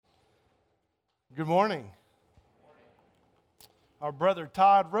Good morning. Our brother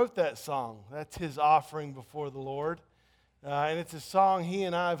Todd wrote that song. That's his offering before the Lord. And it's a song he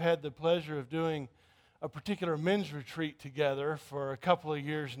and I have had the pleasure of doing a particular men's retreat together for a couple of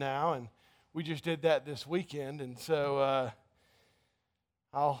years now. And we just did that this weekend. And so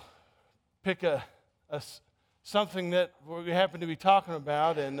I'll pick something that we happen to be talking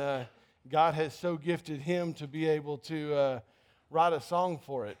about. And God has so gifted him to be able to write a song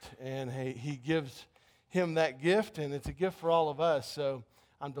for it, and he gives him that gift, and it's a gift for all of us. So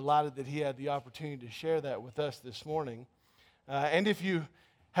I'm delighted that he had the opportunity to share that with us this morning. And if you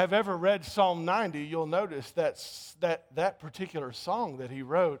have ever read Psalm 90, you'll notice that particular song that he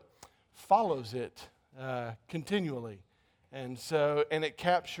wrote follows it continually, and it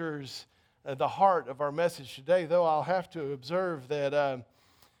captures the heart of our message today. Though I'll have to observe that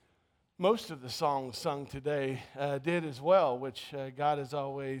most of the songs sung today did as well, which God is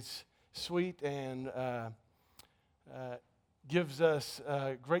always sweet and gives us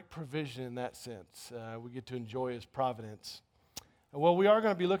great provision in that sense. We get to enjoy His providence. Well, we are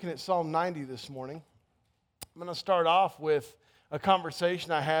going to be looking at Psalm 90 this morning. I'm going to start off with a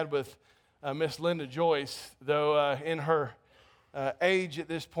conversation I had with Miss Linda Joyce, though in her age at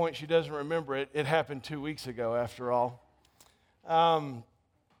this point she doesn't remember it. It happened 2 weeks ago, after all.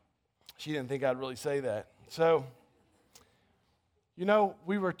 She didn't think I'd really say that. So,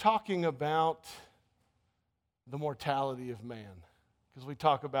 we were talking about the mortality of man, because we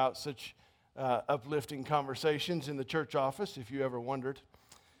talk about such uplifting conversations in the church office, if you ever wondered.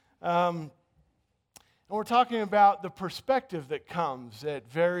 And we're talking about the perspective that comes at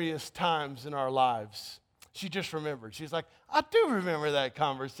various times in our lives. She just remembered. She's like, I do remember that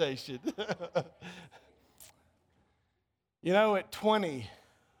conversation. At 20,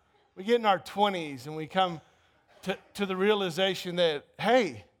 we get in our 20s and we come to the realization that,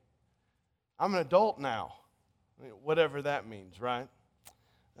 hey, I'm an adult now. Whatever that means, right?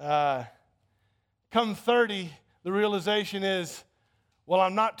 Come 30, the realization is, well,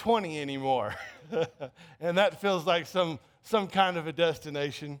 I'm not 20 anymore. And that feels like some kind of a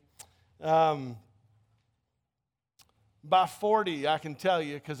destination. By 40, I can tell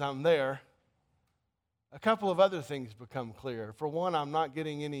you, because I'm there, a couple of other things become clear. For one, I'm not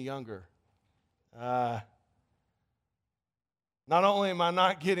getting any younger. Not only am I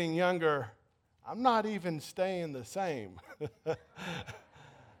not getting younger, I'm not even staying the same.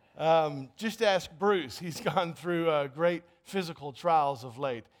 Just ask Bruce. He's gone through great physical trials of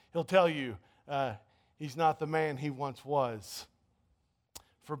late. He'll tell you he's not the man he once was,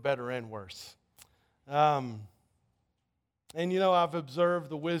 for better and worse. And I've observed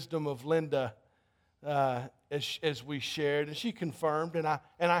the wisdom of Linda as we shared, and she confirmed, and I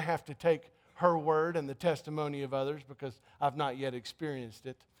have to take her word and the testimony of others because I've not yet experienced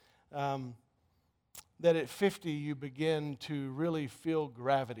it, that at 50 you begin to really feel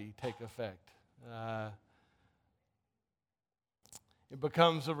gravity take effect. It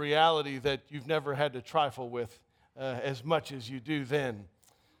becomes a reality that you've never had to trifle with as much as you do then.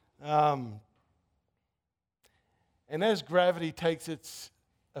 And as gravity takes its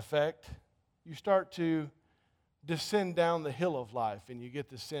effect, you start to descend down the hill of life, and you get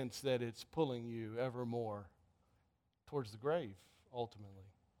the sense that it's pulling you ever more towards the grave, ultimately.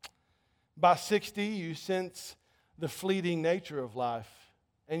 By 60, you sense the fleeting nature of life,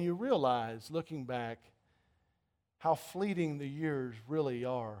 and you realize, looking back, how fleeting the years really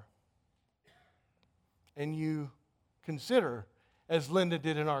are. And you consider, as Linda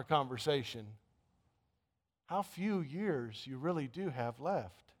did in our conversation, how few years you really do have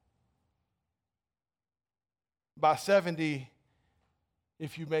left. By 70,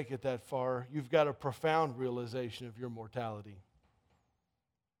 if you make it that far, you've got a profound realization of your mortality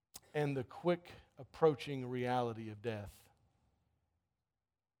and the quick approaching reality of death.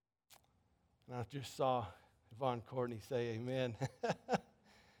 And I just saw Yvonne Courtney say amen.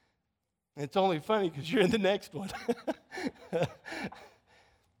 It's only funny because you're in the next one. I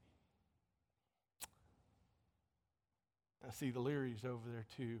see the Learys over there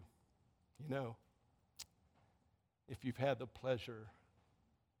too. If you've had the pleasure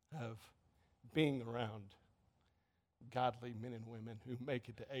of being around godly men and women who make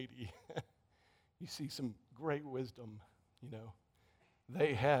it to 80, you see some great wisdom.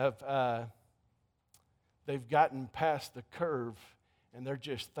 They've gotten past the curve, and they're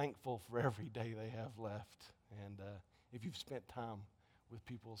just thankful for every day they have left. And if you've spent time with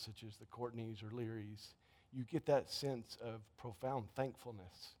people such as the Courtneys or Learys, you get that sense of profound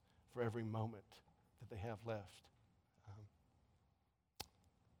thankfulness for every moment that they have left.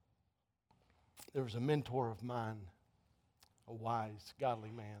 There was a mentor of mine, a wise, godly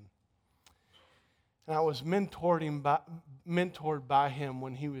man. And I was mentored by him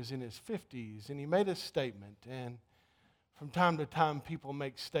when he was in his 50s, and he made a statement. And from time to time, people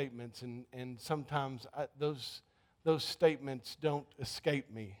make statements, and sometimes those statements don't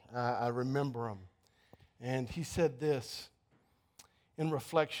escape me. I remember them. And he said this in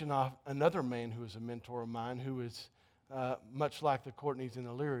reflection of another man who was a mentor of mine, who was much like the Courtneys and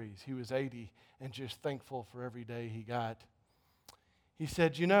the Learys. He was 80 and just thankful for every day he got. He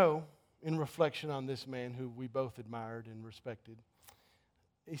said, you know, in reflection on this man who we both admired and respected,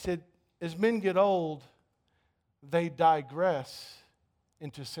 he said, as men get old, they digress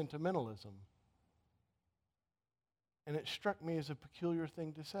into sentimentalism. And it struck me as a peculiar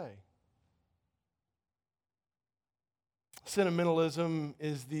thing to say. Sentimentalism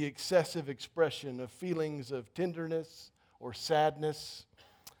is the excessive expression of feelings of tenderness or sadness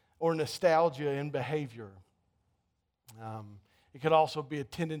or nostalgia in behavior. It could also be a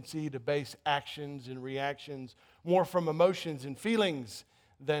tendency to base actions and reactions more from emotions and feelings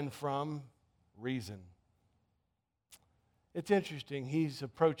than from reason. It's interesting, he's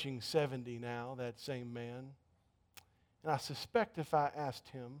approaching 70 now, that same man. And I suspect if I asked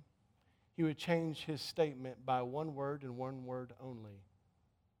him, he would change his statement by one word and one word only.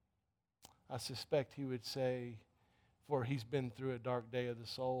 I suspect he would say, for he's been through a dark day of the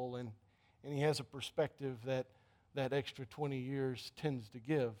soul, and he has a perspective that extra 20 years tends to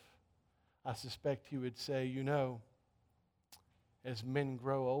give. I suspect he would say, you know, as men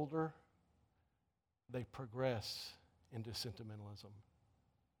grow older, they progress into sentimentalism,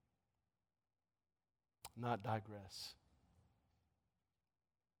 not digress.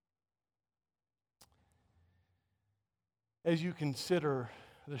 As you consider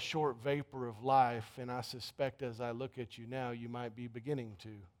the short vapor of life, and I suspect as I look at you now, you might be beginning to.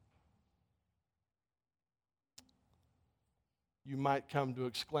 You might come to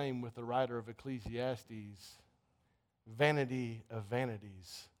exclaim with the writer of Ecclesiastes, vanity of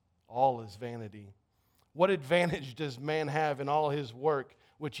vanities, all is vanity. What advantage does man have in all his work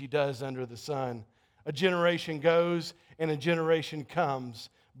which he does under the sun? A generation goes and a generation comes,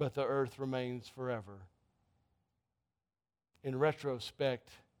 but the earth remains forever. In retrospect,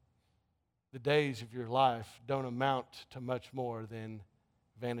 the days of your life don't amount to much more than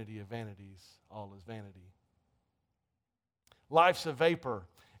vanity of vanities, all is vanity. Life's a vapor.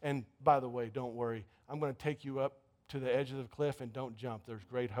 And by the way, don't worry, I'm going to take you up to the edge of the cliff and don't jump. There's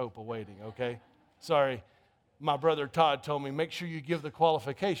great hope awaiting, okay? Sorry, my brother Todd told me, make sure you give the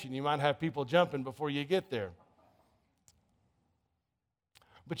qualification. You might have people jumping before you get there.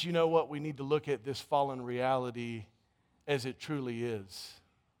 But you know what? We need to look at this fallen reality as it truly is.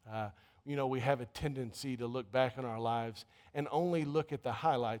 We have a tendency to look back on our lives and only look at the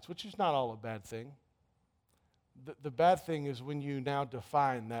highlights, which is not all a bad thing. The bad thing is when you now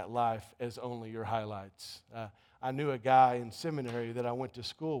define that life as only your highlights. I knew a guy in seminary that I went to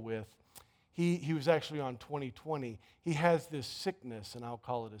school with. He was actually on 20/20. He has this sickness, and I'll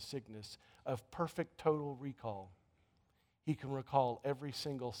call it a sickness, of perfect total recall. He can recall every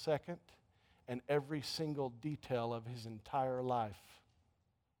single second and every single detail of his entire life.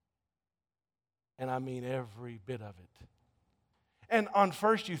 And I mean every bit of it. And on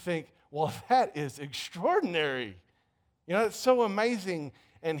first you think, well, that is extraordinary. It's so amazing.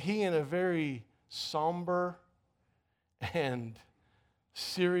 And he, in a very somber and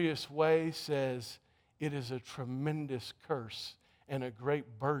serious way, says, it is a tremendous curse and a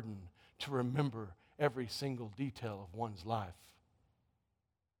great burden to remember every single detail of one's life.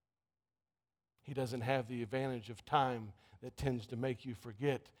 He doesn't have the advantage of time that tends to make you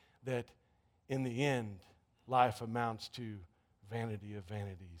forget that in the end, life amounts to vanity of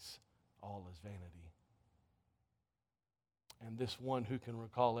vanities. All is vanity. And this one who can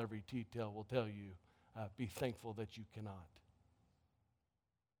recall every detail will tell you, be thankful that you cannot.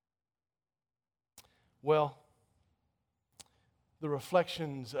 Well, the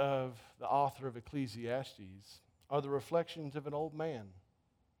reflections of the author of Ecclesiastes are the reflections of an old man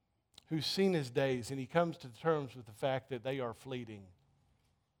who's seen his days, and he comes to terms with the fact that they are fleeting.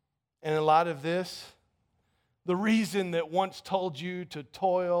 And in light of this, the reason that once told you to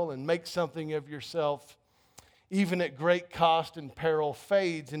toil and make something of yourself, even at great cost and peril,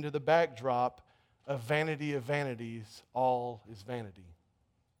 fades into the backdrop of vanity of vanities, all is vanity.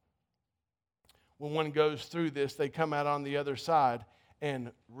 When one goes through this, they come out on the other side,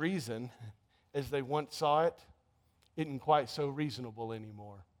 and reason, as they once saw it, isn't quite so reasonable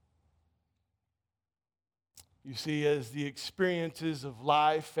anymore. You see, as the experiences of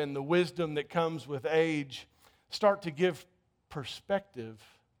life and the wisdom that comes with age start to give perspective,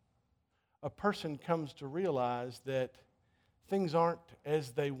 a person comes to realize that things aren't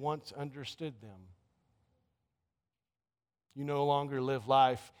as they once understood them. You no longer live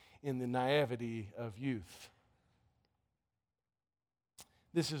life in the naivety of youth.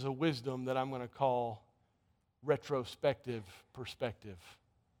 This is a wisdom that I'm going to call retrospective perspective.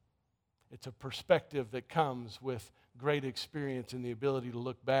 It's a perspective that comes with great experience and the ability to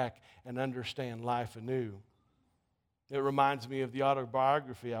look back and understand life anew. It reminds me of the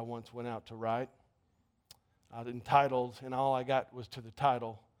autobiography I once went out to write. I'd entitled, and all I got was to the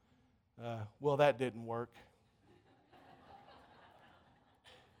title, Well, That Didn't Work.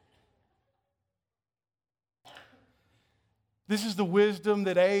 This is the wisdom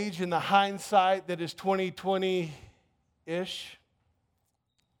that age and the hindsight that is 2020-ish,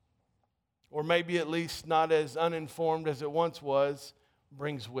 or maybe at least not as uninformed as it once was,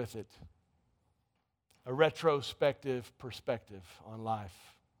 brings with it. A retrospective perspective on life.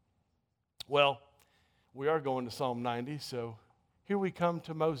 Well, we are going to Psalm 90, so here we come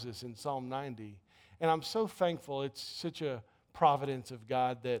to Moses in Psalm 90. And I'm so thankful. It's such a providence of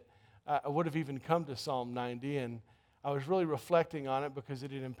God that I would have even come to Psalm 90, and I was really reflecting on it because it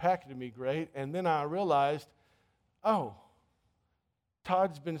had impacted me great. And then I realized, oh,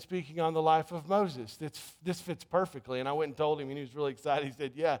 Todd's been speaking on the life of Moses. This fits perfectly. And I went and told him, and he was really excited. He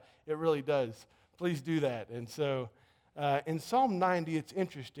said, yeah, it really does. Please do that. And so in Psalm 90, it's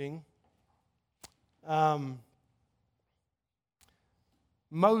interesting.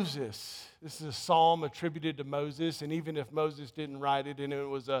 Moses, this is a psalm attributed to Moses, and even if Moses didn't write it, and it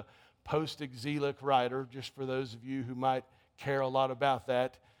was a post-exilic writer, just for those of you who might care a lot about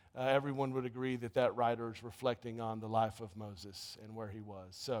that, everyone would agree that that writer is reflecting on the life of Moses and where he was.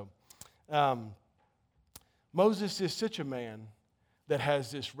 So Moses is such a man that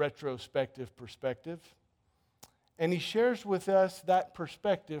has this retrospective perspective, and he shares with us that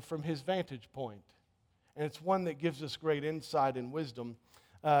perspective from his vantage point. And it's one that gives us great insight and wisdom.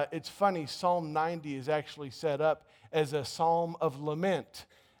 It's funny, Psalm 90 is actually set up as a psalm of lament.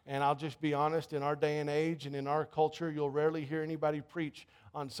 And I'll just be honest, in our day and age and in our culture, you'll rarely hear anybody preach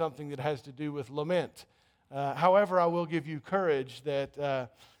on something that has to do with lament. However, I will give you courage that,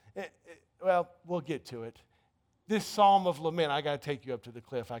 we'll get to it. This psalm of lament, I got to take you up to the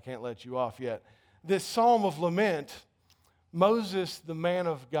cliff. I can't let you off yet. This psalm of lament, Moses, the man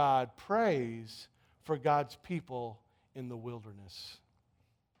of God, prays for God's people in the wilderness.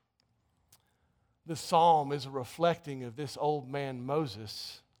 The psalm is a reflecting of this old man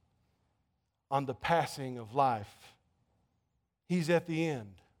Moses on the passing of life. He's at the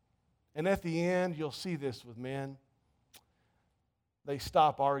end. And at the end, you'll see this with men. They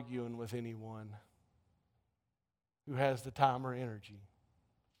stop arguing with anyone who has the time or energy.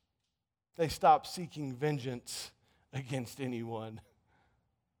 They stop seeking vengeance against anyone.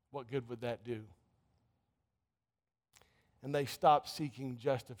 What good would that do? And they stop seeking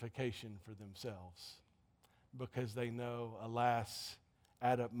justification for themselves because they know, alas,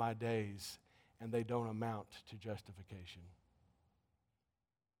 add up my days, and they don't amount to justification.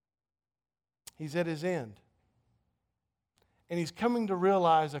 He's at his end. And he's coming to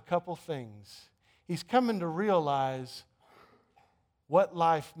realize a couple things. He's coming to realize what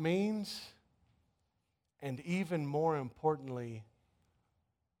life means, and even more importantly,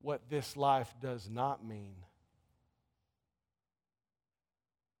 what this life does not mean.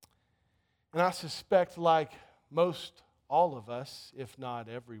 And I suspect, like most all of us, if not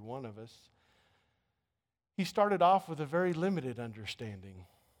every one of us, he started off with a very limited understanding.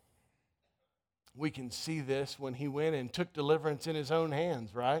 We can see this when he went and took deliverance in his own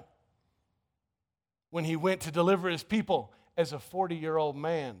hands, right? When he went to deliver his people as a 40-year-old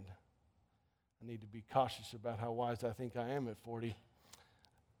man. I need to be cautious about how wise I think I am at 40.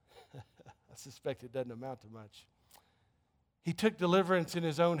 I suspect it doesn't amount to much. He took deliverance in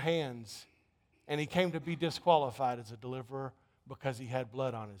his own hands, and he came to be disqualified as a deliverer because he had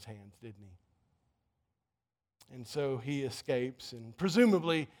blood on his hands, didn't he? And so he escapes, and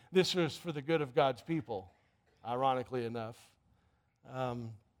presumably this was for the good of God's people, ironically enough.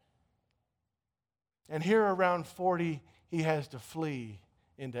 And here around 40, he has to flee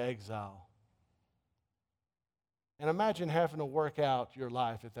into exile. And imagine having to work out your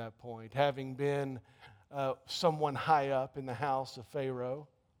life at that point, having been someone high up in the house of Pharaoh,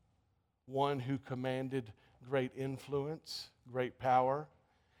 one who commanded great influence, great power,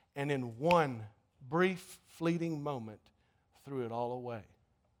 and in one brief, fleeting moment threw it all away.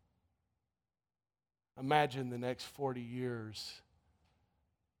 Imagine the next 40 years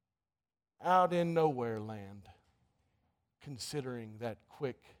out in nowhere land, considering that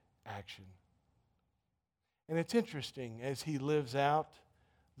quick action. And it's interesting, as he lives out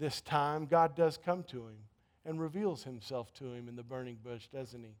this time, God does come to him and reveals himself to him in the burning bush,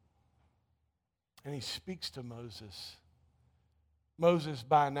 doesn't he? And he speaks to Moses. Moses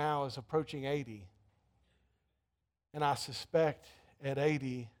by now is approaching 80. And I suspect at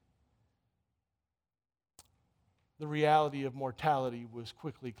 80, the reality of mortality was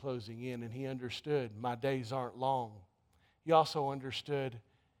quickly closing in, and he understood, my days aren't long. He also understood,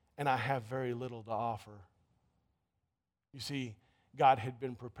 and I have very little to offer. You see, God had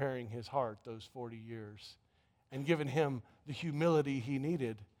been preparing his heart those 40 years and given him the humility he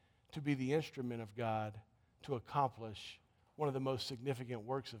needed to be the instrument of God to accomplish one of the most significant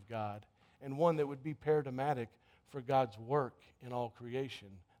works of God, and one that would be paradigmatic for God's work in all creation,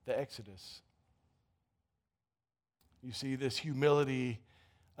 the Exodus. You see, this humility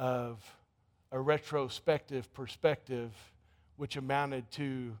of a retrospective perspective, which amounted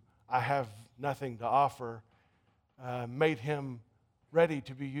to, I have nothing to offer, made him ready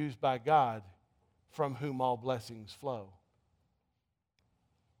to be used by God, from whom all blessings flow.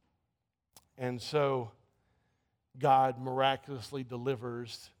 And so God miraculously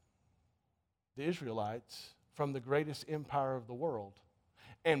delivers the Israelites from the greatest empire of the world,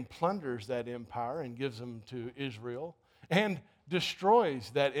 and plunders that empire and gives them to Israel, and destroys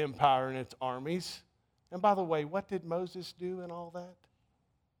that empire and its armies. And by the way, what did Moses do in all that?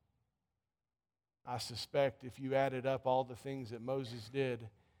 I suspect if you added up all the things that Moses did,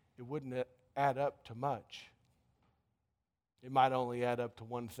 it wouldn't add up to much. It might only add up to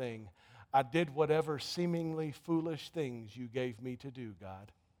one thing. I did whatever seemingly foolish things you gave me to do,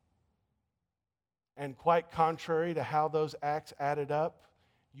 God. And quite contrary to how those acts added up,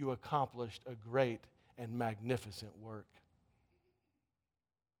 you accomplished a great and magnificent work.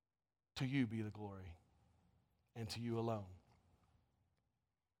 To you be the glory, and to you alone.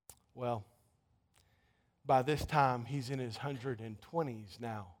 Well, by this time, he's in his 120s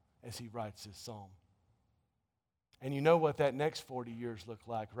now as he writes this psalm. And you know what that next 40 years look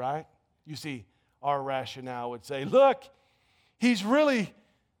like, right? You see, our rationale would say, look, he's really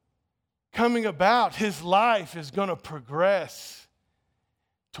coming about. His life is going to progress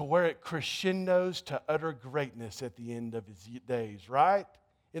to where it crescendos to utter greatness at the end of his days, right?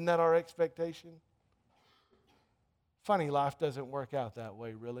 Isn't that our expectation? Funny, life doesn't work out that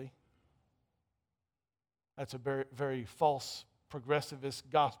way, really. That's a very, very false progressivist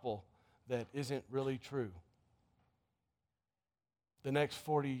gospel that isn't really true. The next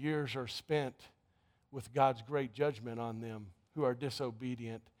 40 years are spent with God's great judgment on them who are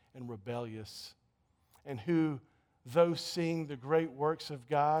disobedient and rebellious, and who, though seeing the great works of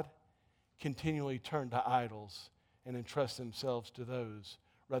God, continually turn to idols and entrust themselves to those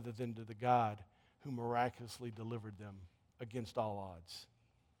rather than to the God who miraculously delivered them against all odds.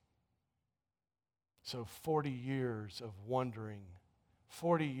 So 40 years of wandering,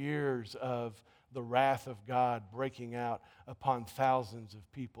 40 years of the wrath of God breaking out upon thousands of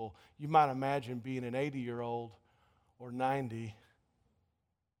people. You might imagine being an 80-year-old or 90.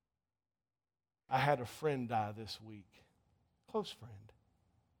 I had a friend die this week, close friend.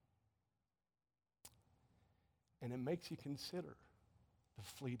 And it makes you consider the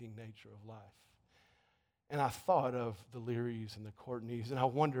fleeting nature of life. And I thought of the Learys and the Courtneys, and I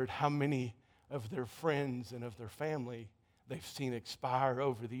wondered how many of their friends and of their family they've seen expire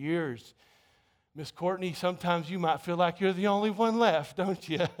over the years. Miss Courtney, sometimes you might feel like you're the only one left, don't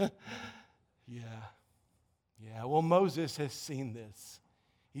you? Yeah. Well, Moses has seen this.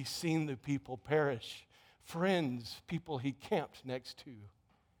 He's seen the people perish. Friends, people he camped next to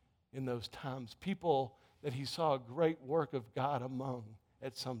in those times. People that he saw a great work of God among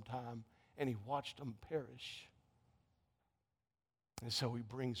at some time, and he watched them perish. And so he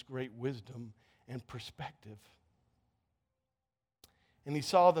brings great wisdom and perspective. And he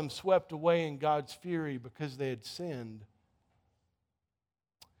saw them swept away in God's fury because they had sinned.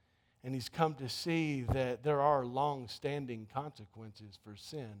 And he's come to see that there are long-standing consequences for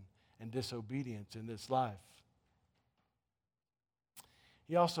sin and disobedience in this life.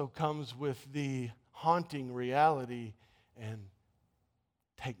 He also comes with the haunting reality, and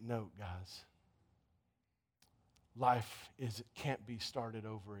take note, guys. Life can't be started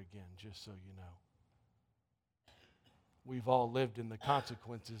over again, just so you know. We've all lived in the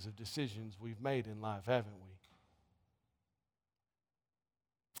consequences of decisions we've made in life, haven't we?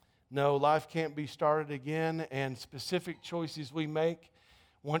 No, life can't be started again, and specific choices we make,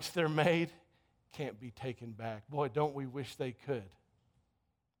 once they're made, can't be taken back. Boy, don't we wish they could,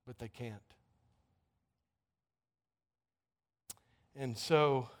 but they can't. And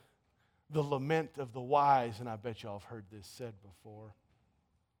so, the lament of the wise, and I bet y'all have heard this said before,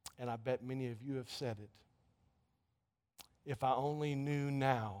 and I bet many of you have said it. If I only knew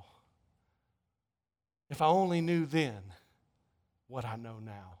now, if I only knew then what I know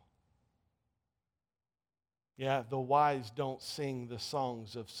now. Yeah, the wise don't sing the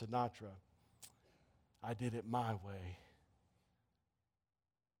songs of Sinatra. I did it my way.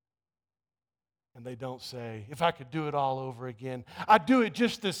 And they don't say, if I could do it all over again, I'd do it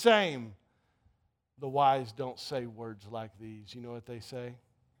just the same. The wise don't say words like these. You know what they say?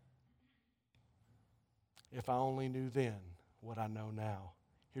 If I only knew then what I know now.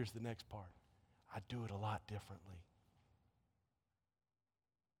 Here's the next part. I'd do it a lot differently.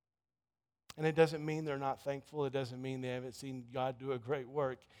 And it doesn't mean they're not thankful. It doesn't mean they haven't seen God do a great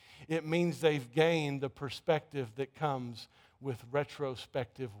work. It means they've gained the perspective that comes with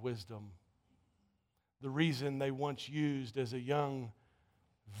retrospective wisdom. The reason they once used as a young,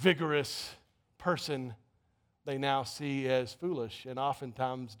 vigorous person, they now see as foolish and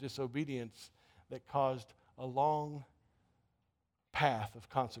oftentimes disobedience that caused a long path of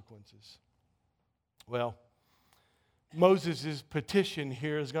consequences. Well, Moses' petition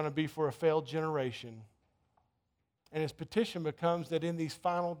here is going to be for a failed generation. And his petition becomes that in these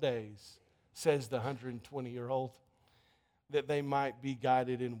final days, says the 120-year-old, that they might be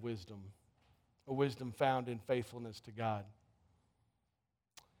guided in wisdom, a wisdom found in faithfulness to God.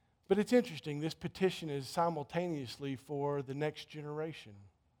 But it's interesting, this petition is simultaneously for the next generation,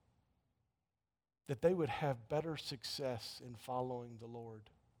 that they would have better success in following the Lord.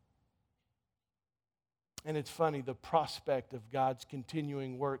 And it's funny, the prospect of God's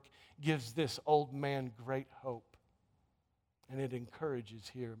continuing work gives this old man great hope. And it encourages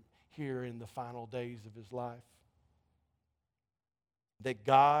here in the final days of his life that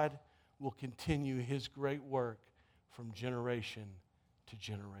God will continue his great work from generation to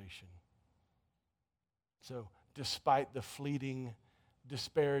generation. So, despite the fleeting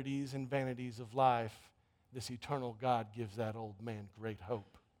disparities and vanities of life, this eternal God gives that old man great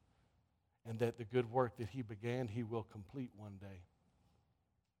hope. And that the good work that he began, he will complete one day.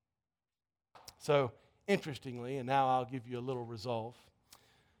 So, interestingly, and now I'll give you a little resolve,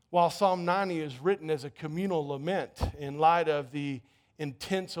 while Psalm 90 is written as a communal lament in light of the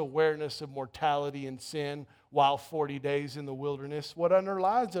intense awareness of mortality and sin while 40 days in the wilderness, what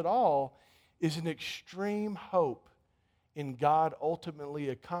underlies it all is an extreme hope in God ultimately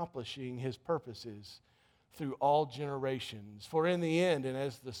accomplishing his purposes through all generations. For in the end, and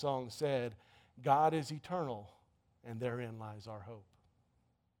as the song said, God is eternal, and therein lies our hope.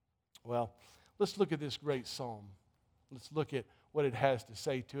 Well, let's look at this great psalm. Let's look at what it has to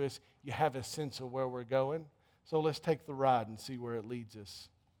say to us. You have a sense of where we're going. So let's take the ride and see where it leads us.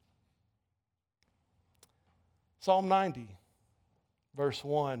 Psalm 90, verse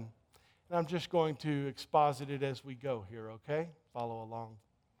 1. And I'm just going to exposit it as we go here, okay? Follow along.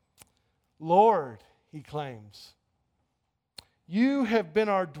 Lord, he claims, you have been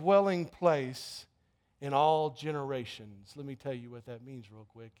our dwelling place in all generations. Let me tell you what that means real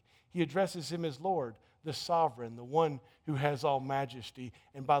quick. He addresses him as Lord, the sovereign, the one who has all majesty.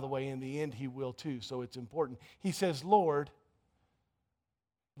 And by the way, in the end, he will too, so it's important. He says, Lord,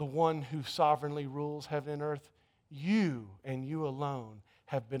 the one who sovereignly rules heaven and earth, you and you alone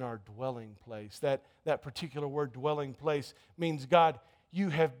have been our dwelling place. That particular word, dwelling place, means, God, you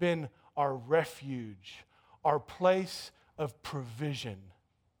have been our refuge, our place of provision.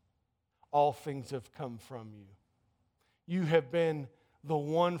 All things have come from you. You have been the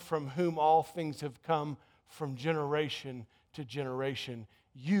one from whom all things have come from generation to generation.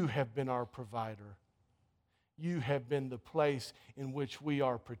 You have been our provider. You have been the place in which we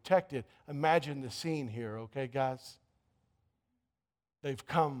are protected. Imagine the scene here, okay, guys? They've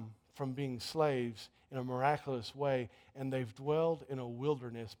come from being slaves in a miraculous way, and they've dwelled in a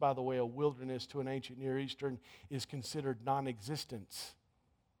wilderness. By the way, a wilderness to an ancient Near Eastern is considered non-existence.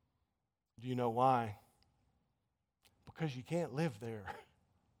 Do you know why? Because you can't live there.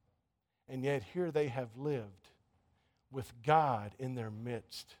 And yet here they have lived with God in their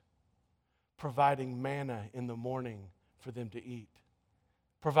midst, providing manna in the morning for them to eat,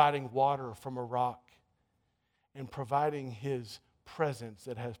 providing water from a rock, and providing his presence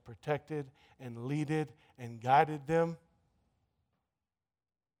that has protected and leaded and guided them.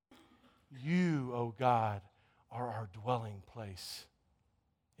 You, O God, are our dwelling place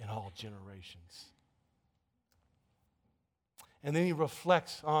in all generations. And then he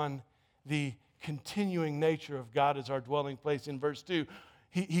reflects on the continuing nature of God as our dwelling place. In verse 2,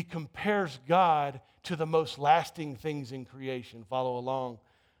 he compares God to the most lasting things in creation. Follow along.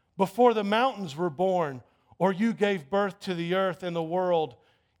 Before the mountains were born, or you gave birth to the earth and the world,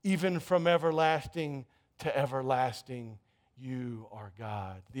 even from everlasting to everlasting, you are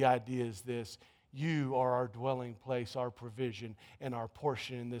God. The idea is this: you are our dwelling place, our provision, and our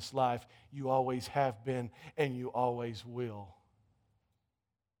portion in this life. You always have been, and you always will.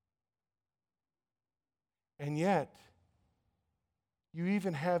 And yet, you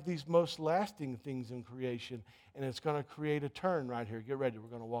even have these most lasting things in creation, and it's going to create a turn right here. Get ready. We're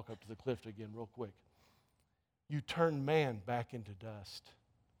going to walk up to the cliff again real quick. You turn man back into dust.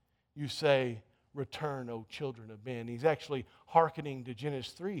 You say, return, O children of men. He's actually hearkening to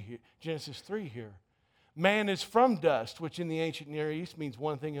Genesis 3 here. Man is from dust, which in the ancient Near East means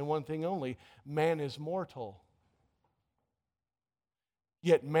one thing and one thing only. Man is mortal.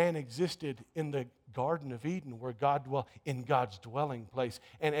 Yet man existed in the Garden of Eden where God dwelt, in God's dwelling place.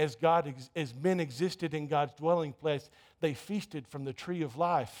 And as men existed in God's dwelling place, they feasted from the tree of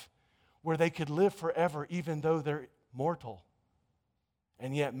life where they could live forever even though they're mortal.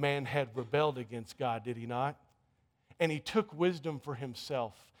 And yet man had rebelled against God, did he not? And he took wisdom for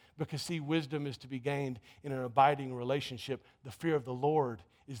himself because, see, wisdom is to be gained in an abiding relationship. The fear of the Lord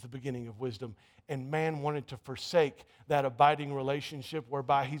is the beginning of wisdom. And man wanted to forsake that abiding relationship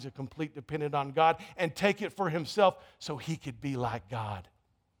whereby he's a complete dependent on God and take it for himself so he could be like God.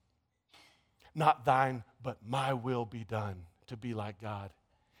 Not thine, but my will be done, to be like God.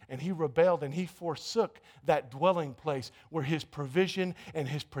 And he rebelled and he forsook that dwelling place where his provision and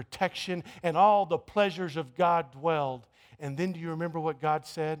his protection and all the pleasures of God dwelled. And then do you remember what God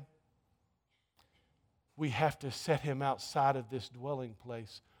said? We have to set him outside of this dwelling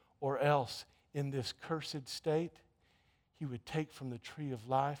place, or else in this cursed state, he would take from the tree of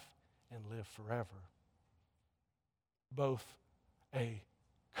life and live forever. Both a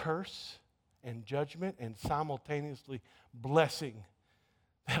curse and judgment, and simultaneously blessing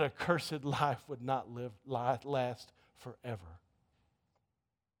that a cursed life would not last forever.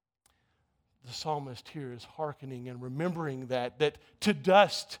 The psalmist here is hearkening and remembering that to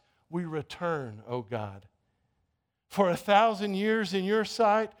dust we return, O God. For 1,000 years in your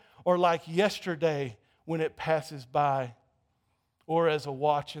sight, or like yesterday when it passes by, or as a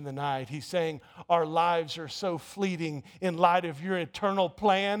watch in the night. He's saying our lives are so fleeting in light of your eternal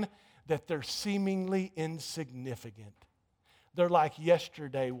plan that they're seemingly insignificant. They're like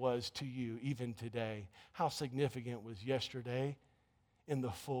yesterday was to you, even today. How significant was yesterday in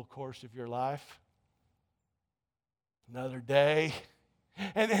the full course of your life? Another day.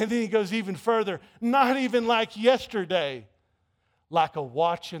 And then he goes even further. Not even like yesterday. Like a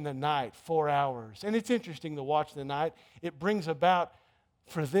watch in the night, 4 hours. And it's interesting, the watch in the night, it brings about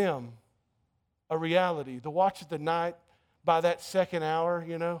for them a reality. The watch of the night, by that second hour,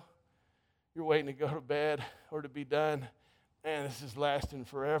 you're waiting to go to bed or to be done. Man, this is lasting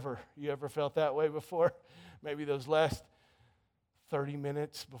forever. You ever felt that way before? Maybe those last 30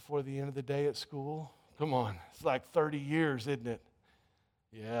 minutes before the end of the day at school. Come on, it's like 30 years, isn't it?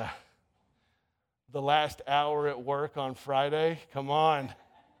 Yeah. The last hour at work on Friday, come on.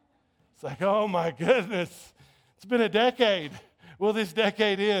 It's like, oh my goodness, it's been a decade. Will this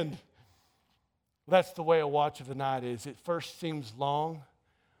decade end? That's the way a watch of the night is. It first seems long,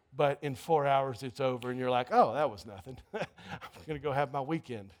 but in 4 hours it's over, and you're like, oh, that was nothing. I'm going to go have my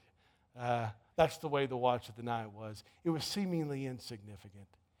weekend. That's the way the watch of the night was. It was seemingly insignificant.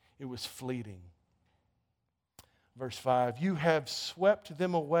 It was fleeting. Verse 5, you have swept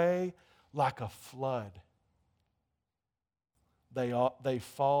them away like a flood. They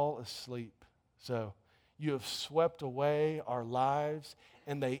fall asleep. So you have swept away our lives,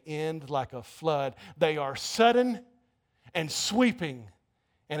 and they end like a flood. They are sudden and sweeping,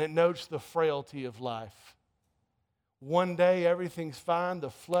 and it notes the frailty of life. One day everything's fine. The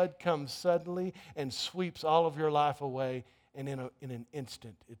flood comes suddenly and sweeps all of your life away, and in an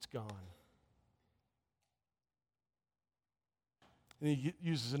instant it's gone. And he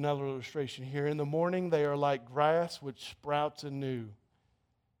uses another illustration here. In the morning, they are like grass which sprouts anew.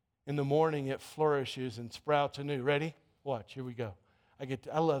 In the morning, it flourishes and sprouts anew. Ready? Watch. Here we go.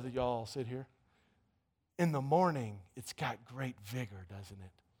 I love that y'all sit here. In the morning, it's got great vigor, doesn't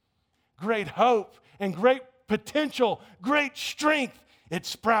it? Great hope and great potential, great strength. It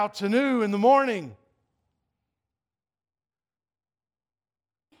sprouts anew in the morning.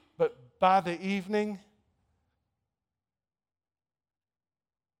 But by the evening,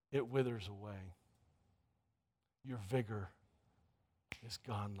 it withers away. Your vigor is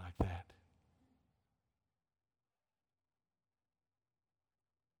gone like that.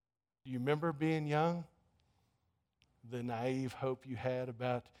 Do you remember being young? The naive hope you had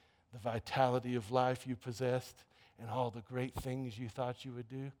about the vitality of life you possessed and all the great things you thought you would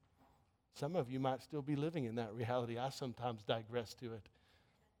do? Some of you might still be living in that reality. I sometimes digress to it.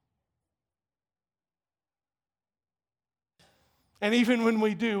 And even when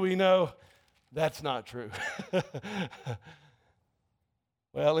we do, we know that's not true.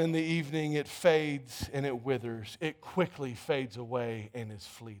 Well, in the evening, it fades and it withers. It quickly fades away and is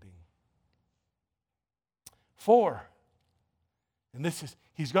fleeting. For, and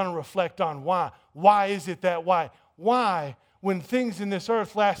he's going to reflect on why. Why is it that why? Why, when things in this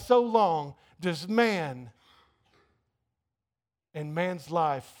earth last so long, does man and man's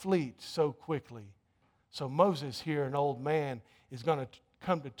life fleet so quickly? So Moses here, an old man, is going to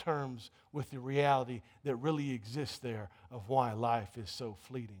come to terms with the reality that really exists there of why life is so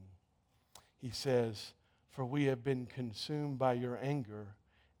fleeting. He says, for we have been consumed by your anger,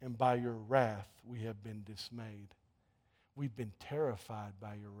 and by your wrath we have been dismayed. We've been terrified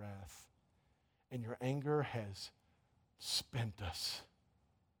by your wrath, and your anger has spent us.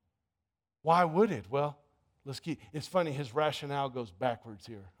 Why would it? Well, it's funny, his rationale goes backwards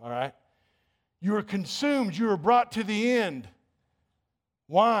here, all right? You were consumed, you were brought to the end.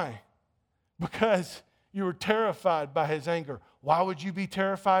 Why? Because you were terrified by his anger. Why would you be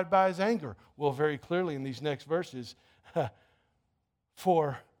terrified by his anger? Well, very clearly in these next verses,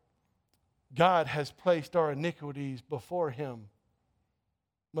 for God has placed our iniquities before him.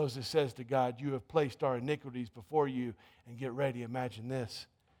 Moses says to God, you have placed our iniquities before you. And get ready, imagine this,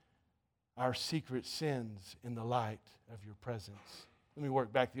 our secret sins in the light of your presence. Let me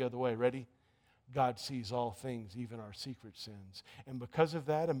work back the other way. Ready? God sees all things, even our secret sins. And because of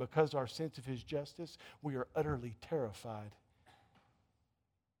that, and because our sense of his justice, we are utterly terrified.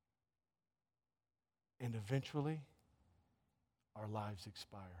 And eventually, our lives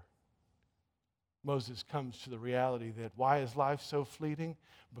expire. Moses comes to the reality that why is life so fleeting?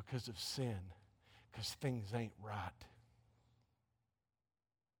 Because of sin, because things ain't right.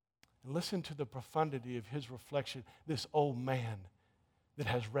 And listen to the profundity of his reflection, this old man that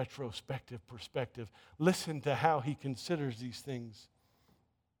has retrospective perspective. Listen to how he considers these things.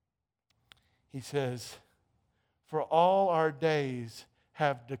 He says, for all our days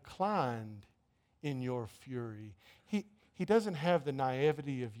have declined in your fury. He doesn't have the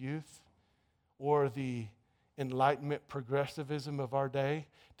naivety of youth or the Enlightenment progressivism of our day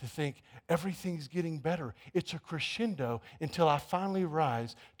to think everything's getting better. It's a crescendo until I finally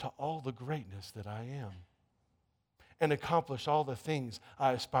rise to all the greatness that I am and accomplish all the things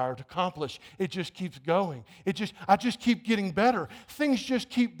I aspire to accomplish. It just keeps going. I just keep getting better. Things just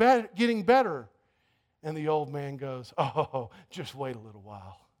keep getting better. And the old man goes, oh, just wait a little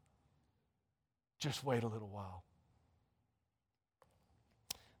while. Just wait a little while.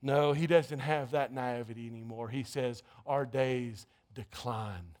 No, he doesn't have that naivety anymore. He says, our days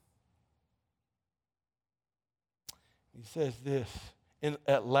decline. He says this,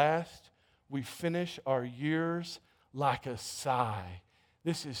 at last we finish our years like a sigh.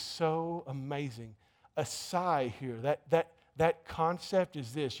 This is so amazing. A sigh here. That concept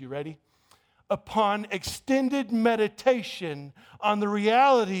is this. You ready? Upon extended meditation on the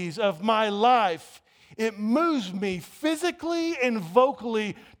realities of my life, it moves me physically and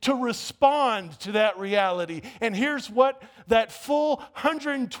vocally to respond to that reality. And here's what that full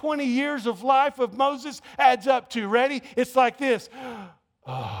 120 years of life of Moses adds up to. Ready? It's like this.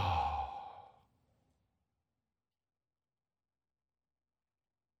 Oh.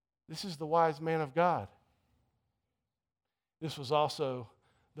 This is the wise man of God. This was also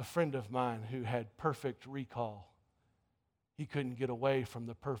the friend of mine who had perfect recall. He couldn't get away from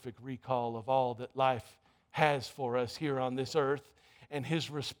the perfect recall of all that life has for us here on this earth. And his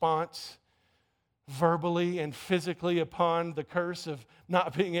response, verbally and physically, upon the curse of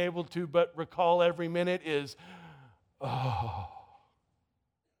not being able to but recall every minute is, oh,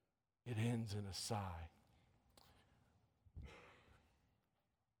 it ends in a sigh.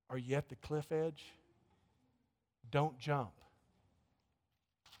 Are you at the cliff edge? Don't jump.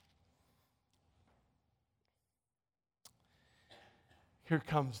 Here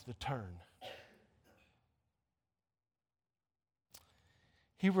comes the turn.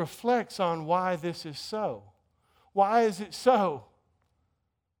 He reflects on why this is so. Why is it so?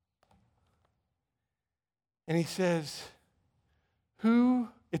 And he says,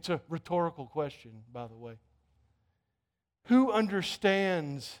 it's a rhetorical question, by the way. Who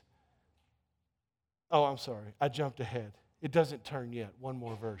understands? Oh, I'm sorry. I jumped ahead. It doesn't turn yet. One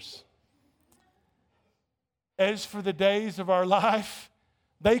more verse. As for the days of our life,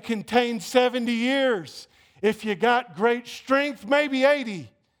 they contain 70 years. If you got great strength, maybe 80.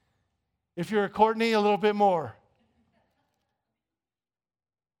 If you're a Courtney, a little bit more.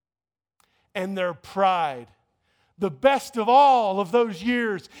 And their pride, the best of all of those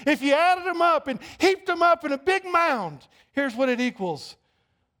years, if you added them up and heaped them up in a big mound, here's what it equals.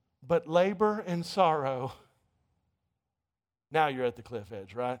 But labor and sorrow. Now you're at the cliff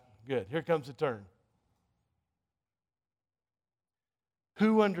edge, right? Good. Here comes the turn.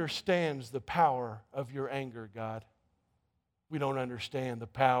 Who understands the power of your anger, God? We don't understand the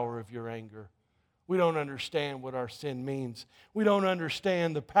power of your anger. We don't understand what our sin means. We don't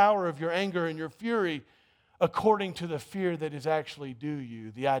understand the power of your anger and your fury according to the fear that is actually due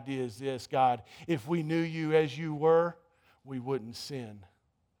you. The idea is this, God, if we knew you as you were, we wouldn't sin.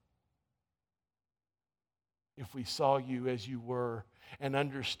 If we saw you as you were and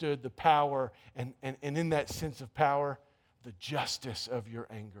understood the power and in that sense of power, the justice of your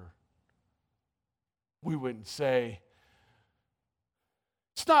anger, we wouldn't say,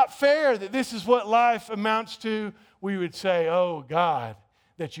 it's not fair that this is what life amounts to. We would say, oh God,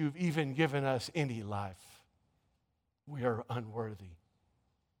 that you've even given us any life. We are unworthy.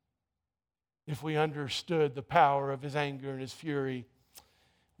 If we understood the power of his anger and his fury,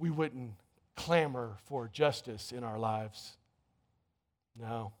 we wouldn't clamor for justice in our lives.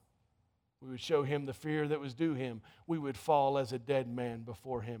 No. We would show him the fear that was due him. We would fall as a dead man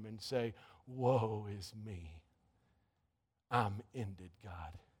before him and say, woe is me. I'm ended,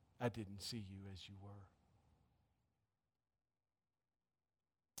 God. I didn't see you as you were.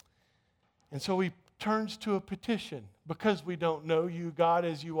 And so he turns to a petition because we don't know you, God,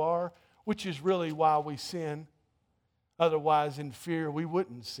 as you are, which is really why we sin. Otherwise, in fear, we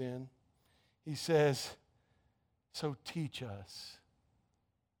wouldn't sin. He says, so teach us.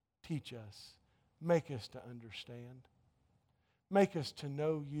 Teach us. Make us to understand. Make us to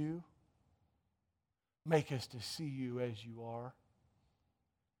know you. Make us to see you as you are.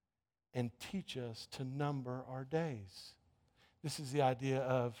 And teach us to number our days. This is the idea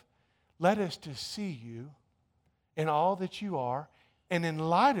of let us to see you in all that you are, and in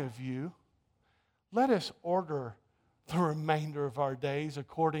light of you, let us order the remainder of our days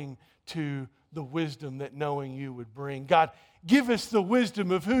according to the wisdom that knowing you would bring. God, give us the wisdom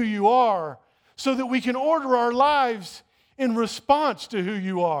of who you are so that we can order our lives in response to who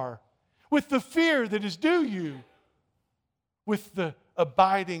you are, with the fear that is due you, with the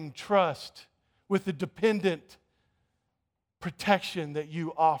abiding trust, with the dependent protection that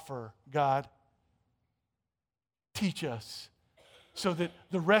you offer, God. Teach us so that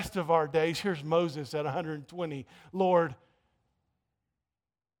the rest of our days, here's Moses at 120, Lord,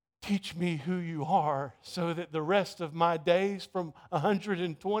 teach me who you are so that the rest of my days from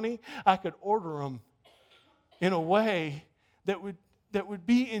 120, I could order them in a way that would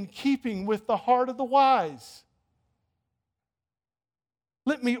be in keeping with the heart of the wise.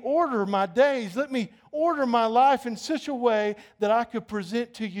 Let me order my days. Let me order my life in such a way that I could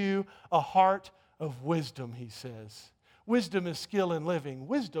present to you a heart of wisdom, he says. Wisdom is skill in living.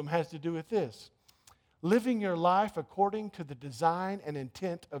 Wisdom has to do with this: living your life according to the design and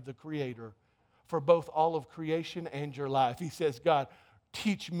intent of the Creator for both all of creation and your life. He says, God,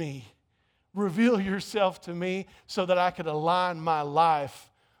 teach me. Reveal yourself to me so that I could align my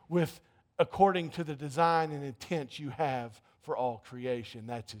life with according to the design and intent you have for all creation.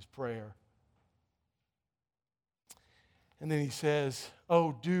 That's his prayer. And then he says,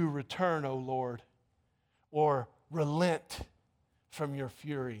 oh, do return, O Lord, or relent from your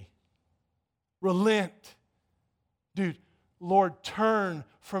fury. Relent. Dude, Lord, turn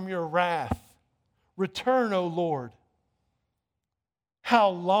from your wrath. Return, O Lord. How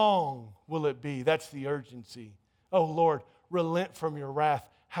long will it be? That's the urgency. Oh, Lord, relent from your wrath.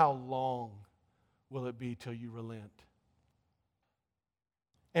 How long will it be till you relent?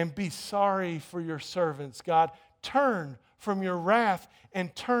 And be sorry for your servants, God. Turn from your wrath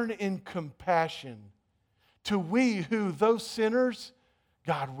and turn in compassion to we who, those sinners,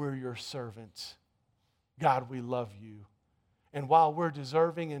 God, we're your servants. God, we love you. And while we're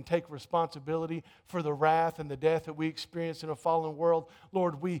deserving and take responsibility for the wrath and the death that we experience in a fallen world,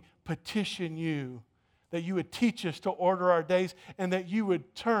 Lord, we petition you that you would teach us to order our days and that you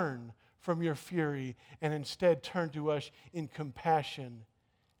would turn from your fury and instead turn to us in compassion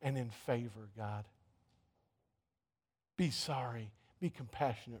and in favor, God. Be sorry. Be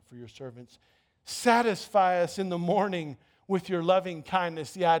compassionate for your servants. Satisfy us in the morning with your loving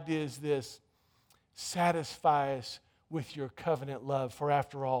kindness. The idea is this: satisfy us with your covenant love, for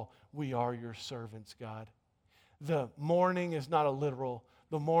after all, we are your servants, God. The morning is not a literal.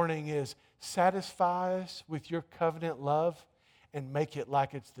 The morning is satisfy us with your covenant love and make it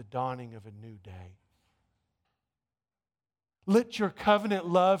like it's the dawning of a new day. Let your covenant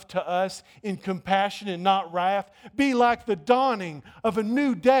love to us in compassion and not wrath be like the dawning of a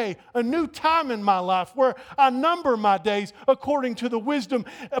new day, a new time in my life where I number my days according to the wisdom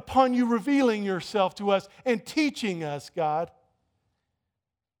upon you revealing yourself to us and teaching us, God.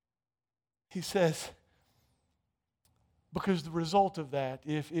 He says, because the result of that,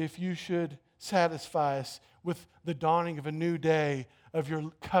 if you should satisfy us with the dawning of a new day of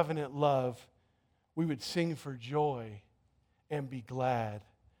your covenant love, we would sing for joy and be glad.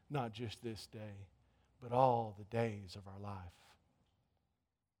 not just this day, but all the days of our life.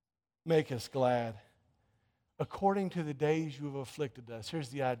 Make us glad according to the days you have afflicted us. Here's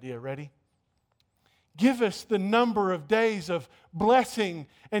the idea. Ready? Give us the number of days of blessing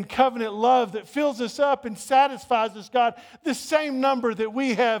and covenant love that fills us up and satisfies us, God. The same number that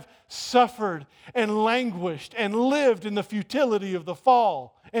we have suffered and languished and lived in the futility of the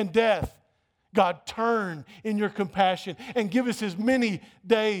fall and death. God, turn in your compassion and give us as many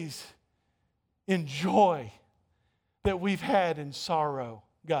days in joy that we've had in sorrow.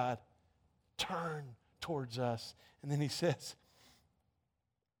 God, turn towards us. And then he says,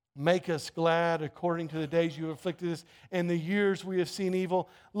 make us glad according to the days you have afflicted us and the years we have seen evil.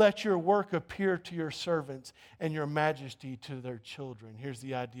 Let your work appear to your servants and your majesty to their children. Here's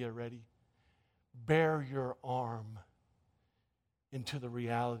the idea. Ready? Bear your arm into the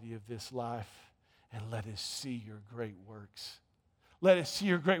reality of this life and let us see your great works. Let us see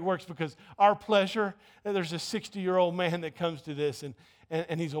your great works, because our pleasure, there's a 60-year-old man that comes to this,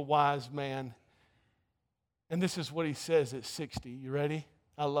 and he's a wise man. And this is what he says at 60. You ready?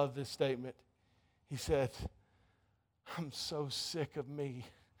 I love this statement. He said, I'm so sick of me.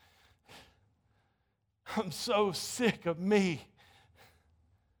 I'm so sick of me.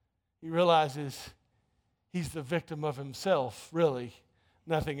 He realizes he's the victim of himself, really,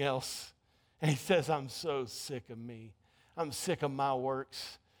 nothing else. And he says, I'm so sick of me. I'm sick of my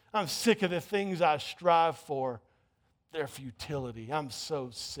works. I'm sick of the things I strive for, their futility. I'm so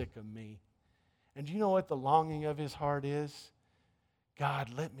sick of me. And do you know what the longing of his heart is? God,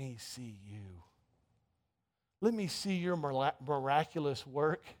 let me see you. Let me see your miraculous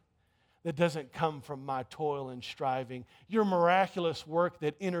work that doesn't come from my toil and striving. Your miraculous work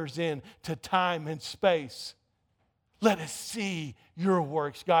that enters into time and space. Let us see your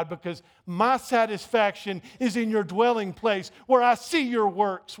works, God, because my satisfaction is in your dwelling place where I see your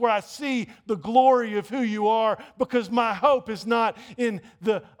works, where I see the glory of who you are, because my hope is not in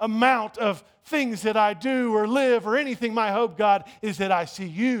the amount of things that I do or live or anything. My hope, God, is that I see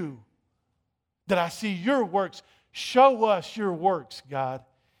you, that I see your works. Show us your works, God.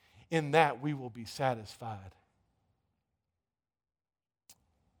 In that we will be satisfied.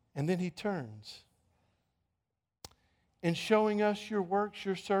 And then he turns. In showing us your works,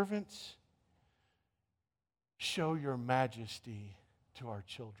 your servants, show your majesty to our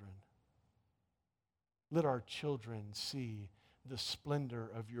children. Let our children see the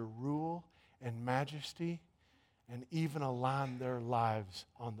splendor of your rule and majesty, and even align their lives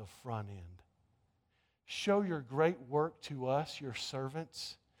on the front end. Show your great work to us, your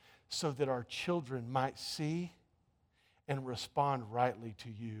servants, so that our children might see and respond rightly to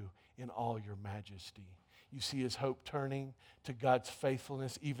you in all your majesty. You see his hope turning to God's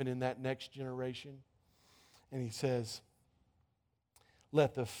faithfulness even in that next generation. And he says,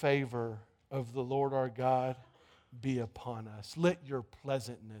 let the favor of the Lord our God be upon us. Let your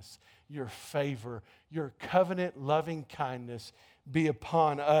pleasantness, your favor, your covenant loving kindness be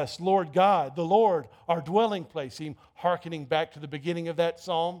upon us. Lord God, the Lord, our dwelling place. See, hearkening back to the beginning of that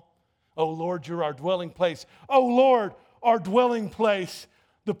psalm. Oh Lord, you're our dwelling place. Oh Lord, our dwelling place.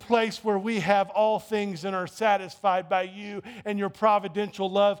 The place where we have all things and are satisfied by you and your providential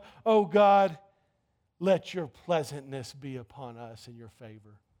love. Oh God, let your pleasantness be upon us and your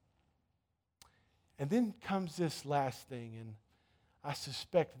favor. And then comes this last thing, and I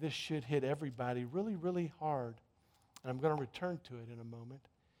suspect this should hit everybody really, really hard. And I'm going to return to it in a moment.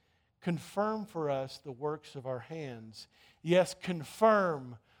 Confirm for us the works of our hands. Yes,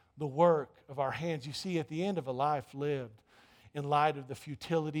 confirm the work of our hands. You see, at the end of a life lived, in light of the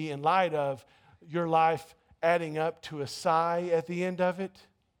futility, in light of your life adding up to a sigh at the end of it,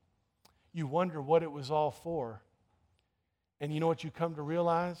 you wonder what it was all for. And you know what you come to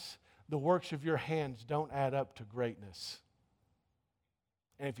realize? The works of your hands don't add up to greatness.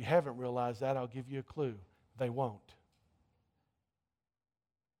 And if you haven't realized that, I'll give you a clue. They won't.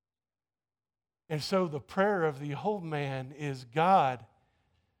 And so the prayer of the old man is, God,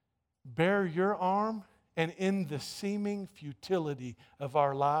 bear your arm, and in the seeming futility of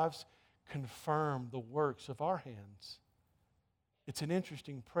our lives, confirm the works of our hands. It's an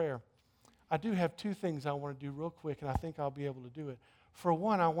interesting prayer. I do have two things I want to do real quick, and I think I'll be able to do it. For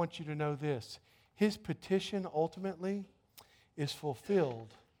one, I want you to know this. His petition ultimately is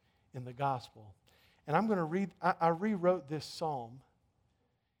fulfilled in the gospel. And I'm going to read, I rewrote this psalm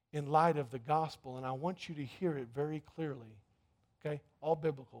in light of the gospel, and I want you to hear it very clearly. Okay? All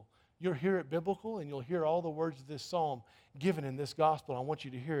biblical. You'll hear it biblical, and you'll hear all the words of this psalm given in this gospel. I want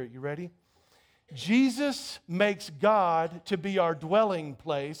you to hear it. You ready? Jesus makes God to be our dwelling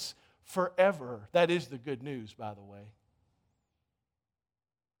place forever. That is the good news, by the way.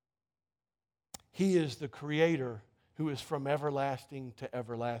 He is the Creator who is from everlasting to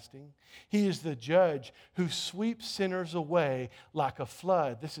everlasting. He is the judge who sweeps sinners away like a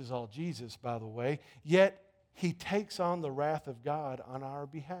flood. This is all Jesus, by the way. Yet He takes on the wrath of God on our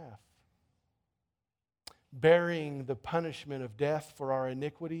behalf, bearing the punishment of death for our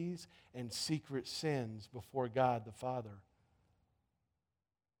iniquities and secret sins before God the Father.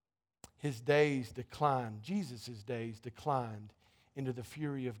 His days declined, Jesus' days declined into the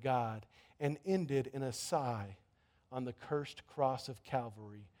fury of God and ended in a sigh on the cursed cross of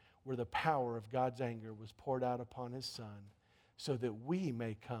Calvary, where the power of God's anger was poured out upon His Son, so that we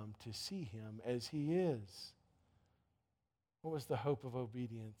may come to see Him as He is. What was the hope of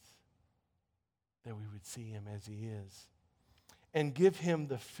obedience? That we would see Him as He is. And give Him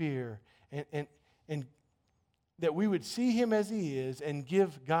the fear, and that we would see Him as He is and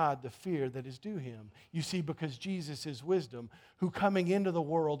give God the fear that is due Him. You see, because Jesus is wisdom, who coming into the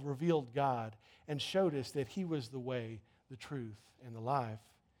world revealed God and showed us that He was the way, the truth, and the life.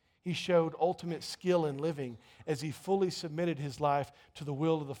 He showed ultimate skill in living as He fully submitted His life to the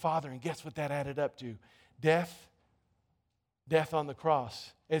will of the Father. And guess what that added up to? Death on the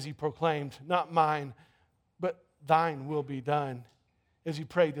cross, as He proclaimed, not mine, but thine will be done. As He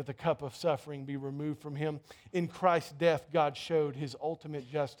prayed that the cup of suffering be removed from Him. In Christ's death, God showed His ultimate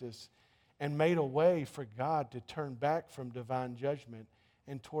justice and made a way for God to turn back from divine judgment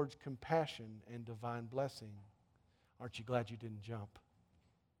and towards compassion and divine blessing. Aren't you glad you didn't jump?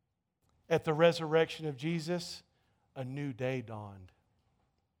 At the resurrection of Jesus, a new day dawned.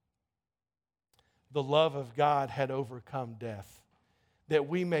 The love of God had overcome death, that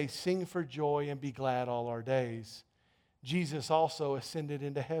we may sing for joy and be glad all our days. Jesus also ascended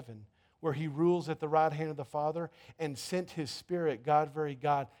into heaven, where He rules at the right hand of the Father, and sent His Spirit, God, very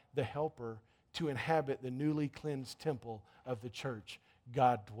God, the Helper, to inhabit the newly cleansed temple of the church.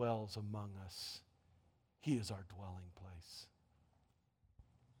 God dwells among us. He is our dwelling place.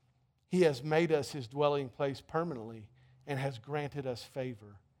 He has made us His dwelling place permanently and has granted us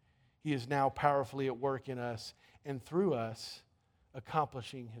favor. He is now powerfully at work in us and through us,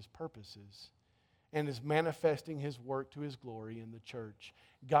 accomplishing His purposes, and is manifesting His work to His glory in the church.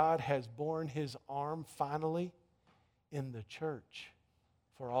 God has borne His arm finally in the church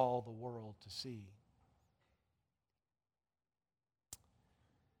for all the world to see.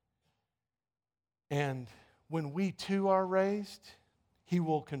 And when we too are raised, He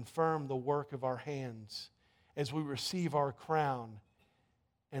will confirm the work of our hands as we receive our crown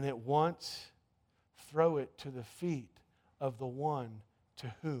and at once throw it to the feet of the one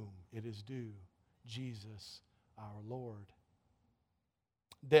to whom it is due, Jesus our Lord.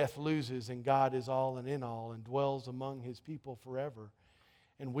 Death loses and God is all and in all and dwells among His people forever.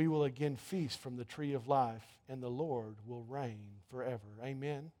 And we will again feast from the tree of life, and the Lord will reign forever.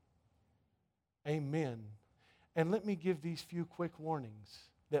 Amen. Amen. And let me give these few quick warnings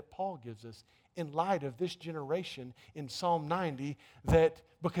that Paul gives us in light of this generation in Psalm 90,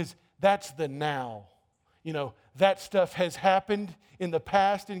 because that's the now. You know, that stuff has happened in the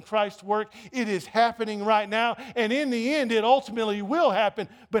past in Christ's work. It is happening right now, and in the end, it ultimately will happen.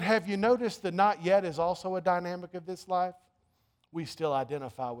 But have you noticed the not yet is also a dynamic of this life? We still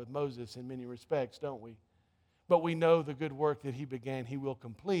identify with Moses in many respects, don't we? But we know the good work that he began, He will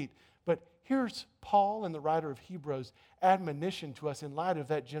complete. But here's Paul and the writer of Hebrews' admonition to us in light of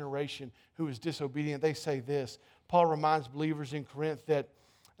that generation who is disobedient. They say this. Paul reminds believers in Corinth that,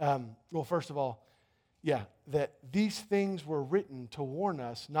 first of all, that these things were written to warn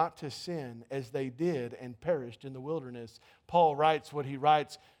us not to sin as they did and perished in the wilderness. Paul writes what he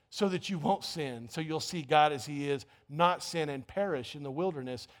writes so that you won't sin, so you'll see God as He is, not sin and perish in the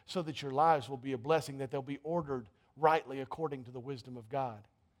wilderness, so that your lives will be a blessing, that they'll be ordered rightly according to the wisdom of God.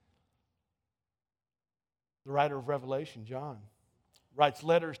 The writer of Revelation, John, writes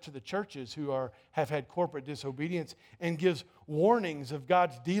letters to the churches who have had corporate disobedience and gives warnings of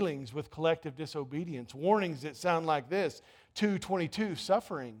God's dealings with collective disobedience. Warnings that sound like this: 2:22,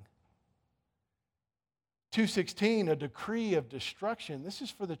 suffering. 2:16, a decree of destruction. This is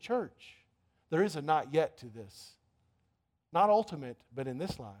for the church. There is a not yet to this. Not ultimate, but in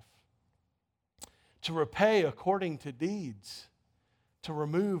this life. To repay according to deeds. To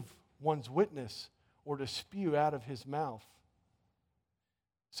remove one's witness or to spew out of his mouth.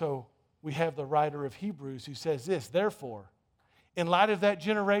 So we have the writer of Hebrews who says this: therefore, in light of that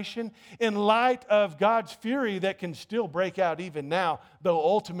generation, in light of God's fury that can still break out even now, though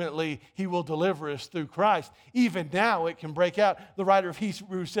ultimately He will deliver us through Christ, even now it can break out. The writer of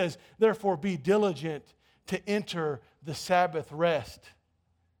Hebrews says, therefore be diligent to enter the Sabbath rest.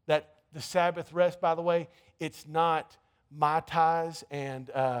 That the Sabbath rest, by the way, it's not Mai Tais and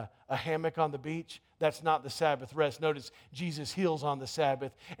a hammock on the beach. That's not the Sabbath rest. Notice Jesus heals on the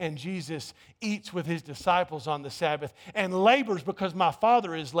Sabbath, and Jesus eats with his disciples on the Sabbath and labors because my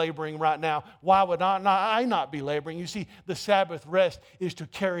Father is laboring right now. Why would I not be laboring? You see, the Sabbath rest is to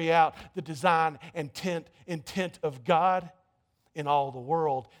carry out the design and intent of God in all the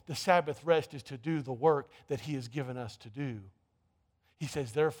world. The Sabbath rest is to do the work that he has given us to do. He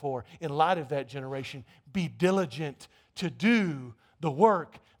says, therefore, in light of that generation, be diligent to do the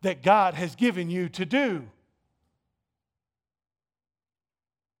work that God has given you to do.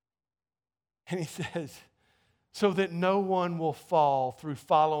 And he says, so that no one will fall through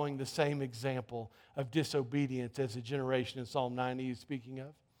following the same example of disobedience as the generation in Psalm 90 is speaking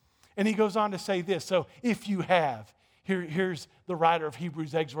of. And he goes on to say this, so if you have, here's the writer of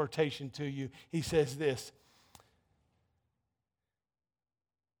Hebrews' exhortation to you. He says this,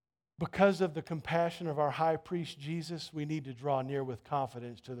 because of the compassion of our high priest Jesus, we need to draw near with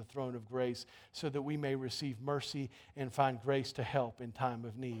confidence to the throne of grace so that we may receive mercy and find grace to help in time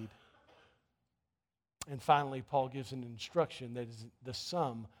of need. And finally, Paul gives an instruction that is the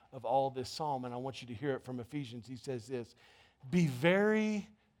sum of all this psalm, and I want you to hear it from Ephesians. He says this, be very,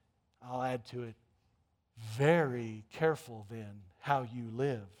 I'll add to it, very careful then how you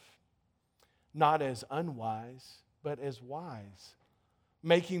live, not as unwise, but as wise,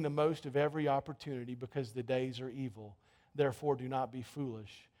 making the most of every opportunity because the days are evil. Therefore, do not be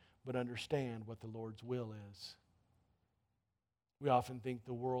foolish, but understand what the Lord's will is. We often think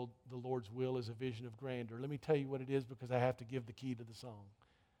the Lord's will is a vision of grandeur. Let me tell you what it is because I have to give the key to the song.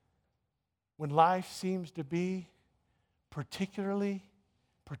 When life seems to be particular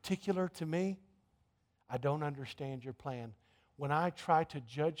to me, I don't understand your plan. When I try to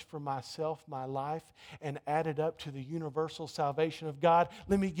judge for myself my life and add it up to the universal salvation of God,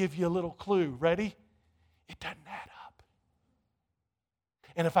 let me give you a little clue. Ready? It doesn't add up.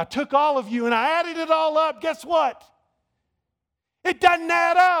 And if I took all of you and I added it all up, guess what? It doesn't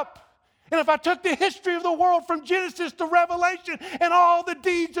add up. And if I took the history of the world from Genesis to Revelation and all the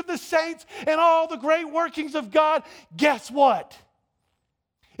deeds of the saints and all the great workings of God, guess what?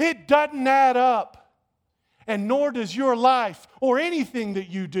 It doesn't add up. And nor does your life or anything that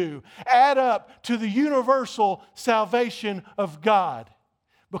you do add up to the universal salvation of God.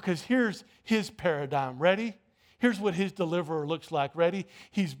 Because here's his paradigm. Ready? Here's what his deliverer looks like. Ready?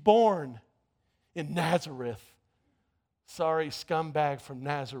 He's born in Nazareth. Sorry, scumbag from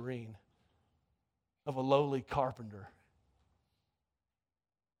Nazarene, of a lowly carpenter.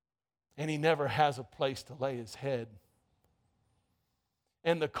 And he never has a place to lay his head.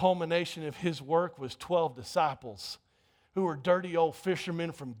 And the culmination of his work was 12 disciples who were dirty old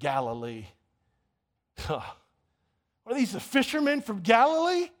fishermen from Galilee. Are these the fishermen from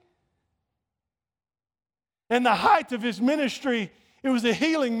Galilee? And the height of his ministry, it was a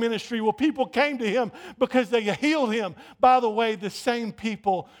healing ministry. Well, people came to him because they healed him. By the way, the same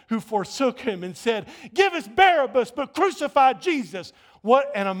people who forsook him and said, give us Barabbas, but crucify Jesus.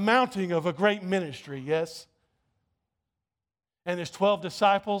 What an amounting of a great ministry, yes? And his 12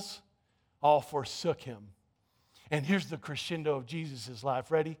 disciples all forsook him. And here's the crescendo of Jesus'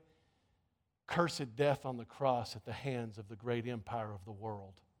 life. Ready? Cursed death on the cross at the hands of the great empire of the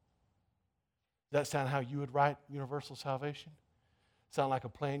world. Does that sound how you would write universal salvation? Sound like a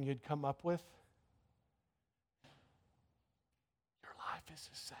plan you'd come up with? Your life is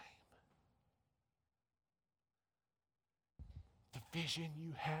the same. The vision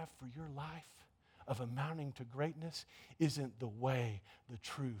you have for your life of amounting to greatness isn't the way, the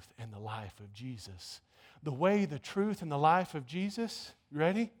truth, and the life of Jesus. The way, the truth, and the life of Jesus, you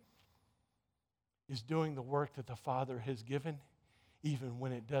ready? Is doing the work that the Father has given, even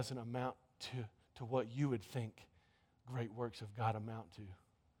when it doesn't amount to what you would think great works of God amount to.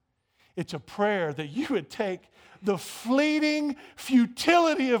 It's a prayer that you would take the fleeting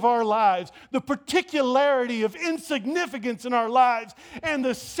futility of our lives, the particularity of insignificance in our lives, and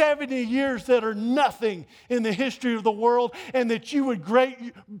the 70 years that are nothing in the history of the world, and that you would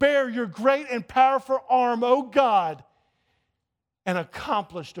bear your great and powerful arm, O God, and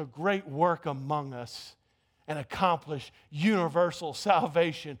accomplish a great work among us, and accomplish universal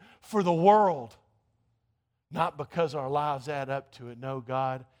salvation for the world. Not because our lives add up to it, no,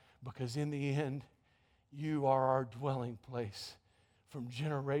 God, because in the end, you are our dwelling place from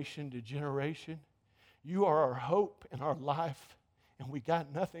generation to generation. You are our hope and our life, and we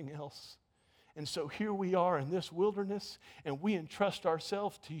got nothing else. And so here we are in this wilderness, and we entrust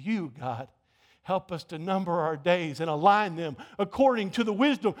ourselves to you, God. Help us to number our days and align them according to the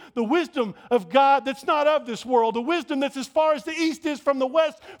wisdom of God that's not of this world, the wisdom that's as far as the east is from the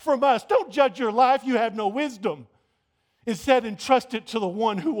west from us. Don't judge your life. You have no wisdom. Instead, entrust it to the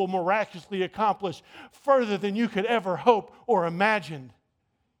one who will miraculously accomplish further than you could ever hope or imagine.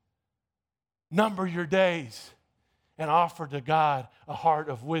 Number your days and offer to God a heart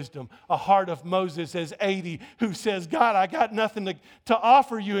of wisdom, a heart of Moses as 80, who says, God, I got nothing to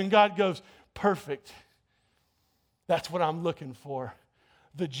offer you. And God goes, perfect. That's what I'm looking for.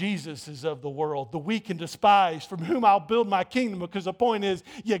 The Jesuses of the world, the weak and despised, from whom I'll build my kingdom, because the point is,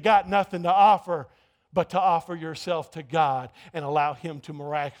 you got nothing to offer but to offer yourself to God and allow Him to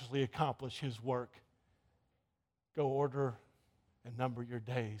miraculously accomplish His work. Go order and number your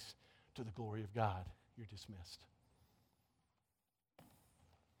days to the glory of God. You're dismissed.